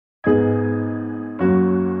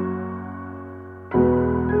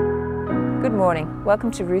Good morning, welcome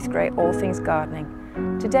to Ruth Gray All Things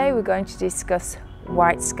Gardening. Today we're going to discuss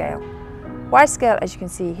white scale. White scale, as you can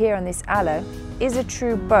see here on this aloe, is a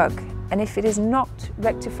true bug, and if it is not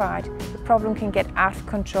rectified, the problem can get out of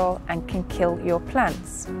control and can kill your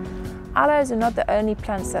plants. Aloes are not the only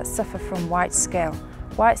plants that suffer from white scale.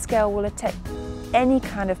 White scale will attack any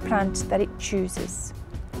kind of plant that it chooses.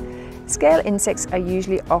 Scale insects are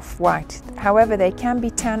usually off-white, however they can be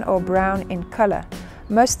tan or brown in colour.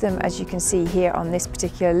 Most of them, as you can see here on this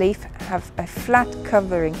particular leaf, have a flat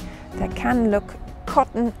covering that can look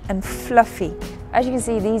cotton and fluffy. As you can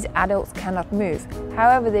see, these adults cannot move.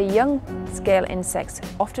 However, the young scale insects,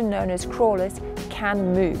 often known as crawlers,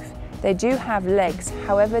 can move. They do have legs,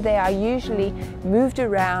 however they are usually moved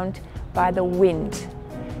around by the wind.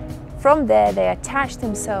 From there they attach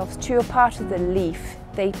themselves to a part of the leaf.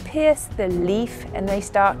 They pierce the leaf and they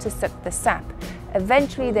start to suck the sap.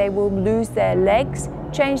 Eventually they will lose their legs,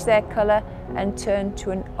 change their colour and turn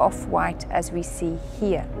to an off-white as we see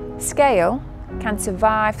here. Scale can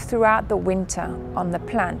survive throughout the winter on the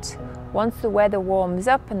plant. Once the weather warms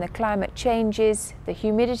up and the climate changes, the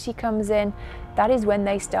humidity comes in, that is when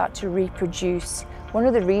they start to reproduce. One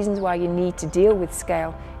of the reasons why you need to deal with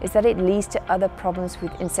scale is that it leads to other problems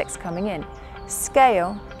with insects coming in.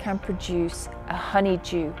 Scale can produce a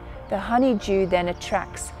honeydew. The honeydew then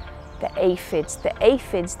attracts the aphids. The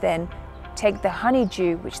aphids then take the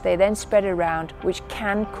honeydew, which they then spread around, which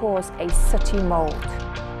can cause a sooty mold.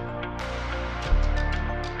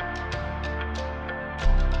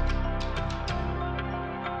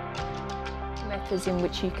 Methods in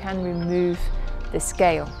which you can remove the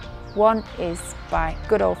scale. One is by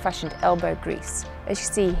good old-fashioned elbow grease. As you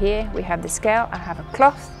see here, we have the scale. I have a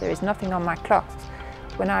cloth. There is nothing on my cloth.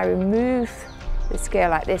 When I remove the scale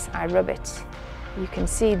like this, I rub it. You can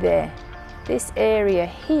see there, this area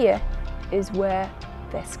here is where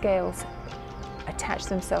the scales attach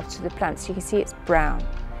themselves to the plants. You can see it's brown.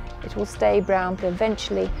 It will stay brown, but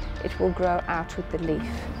eventually it will grow out with the leaf.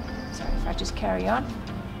 So if I just carry on,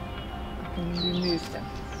 I can remove them.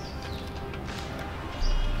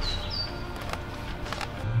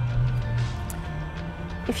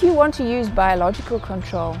 If you want to use biological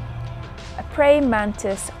control, a praying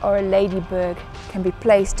mantis or a ladybug can be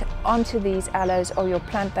placed onto these aloes or your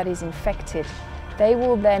plant that is infected. They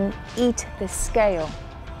will then eat the scale,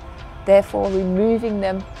 therefore removing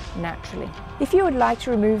them naturally. If you would like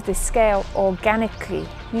to remove the scale organically,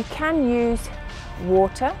 you can use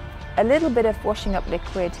water, a little bit of washing up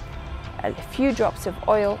liquid, a few drops of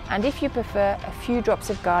oil, and if you prefer, a few drops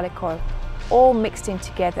of garlic oil, all mixed in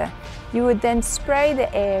together. You would then spray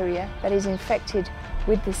the area that is infected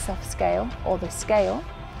with the soft scale or the scale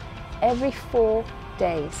every 4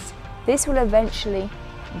 days. This will eventually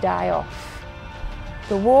die off.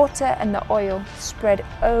 The water and the oil spread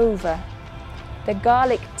over. The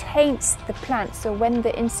garlic taints the plant, so when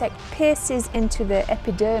the insect pierces into the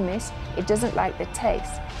epidermis, it doesn't like the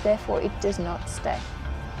taste, therefore it does not stay.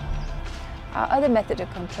 Our other method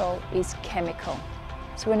of control is chemical.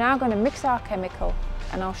 So we're now going to mix our chemical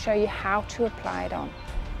and I'll show you how to apply it on.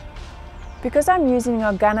 Because I'm using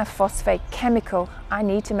organophosphate chemical, I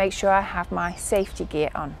need to make sure I have my safety gear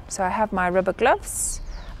on. So I have my rubber gloves,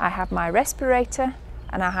 I have my respirator,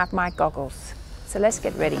 and I have my goggles. So let's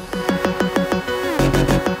get ready.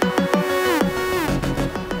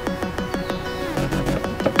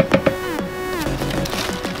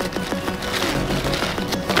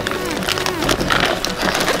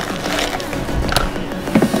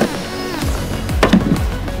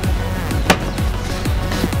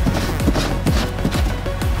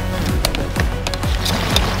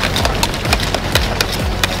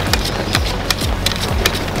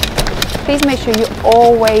 Please make sure you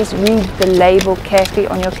always read the label carefully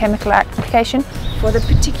on your chemical application. For the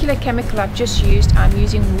particular chemical I've just used, I'm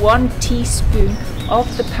using 1 teaspoon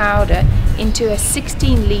of the powder into a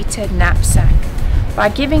 16-litre knapsack. By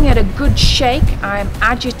giving it a good shake, I'm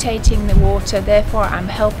agitating the water, therefore I'm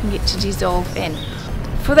helping it to dissolve in.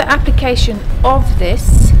 For the application of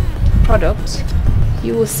this product,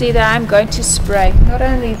 you will see that I'm going to spray not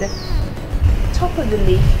only the top of the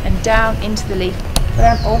leaf and down into the leaf, but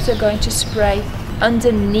I'm also going to spray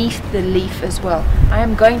underneath the leaf as well. I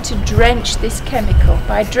am going to drench this chemical.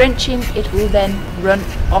 By drenching, it will then run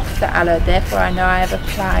off the aloe, therefore I know I have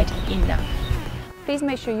applied enough. Please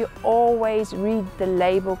make sure you always read the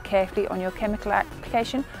label carefully on your chemical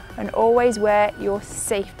application and always wear your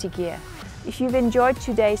safety gear. If you've enjoyed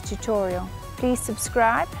today's tutorial, please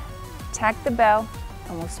subscribe, tag the bell,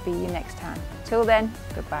 and we'll see you next time. Till then,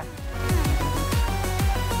 goodbye.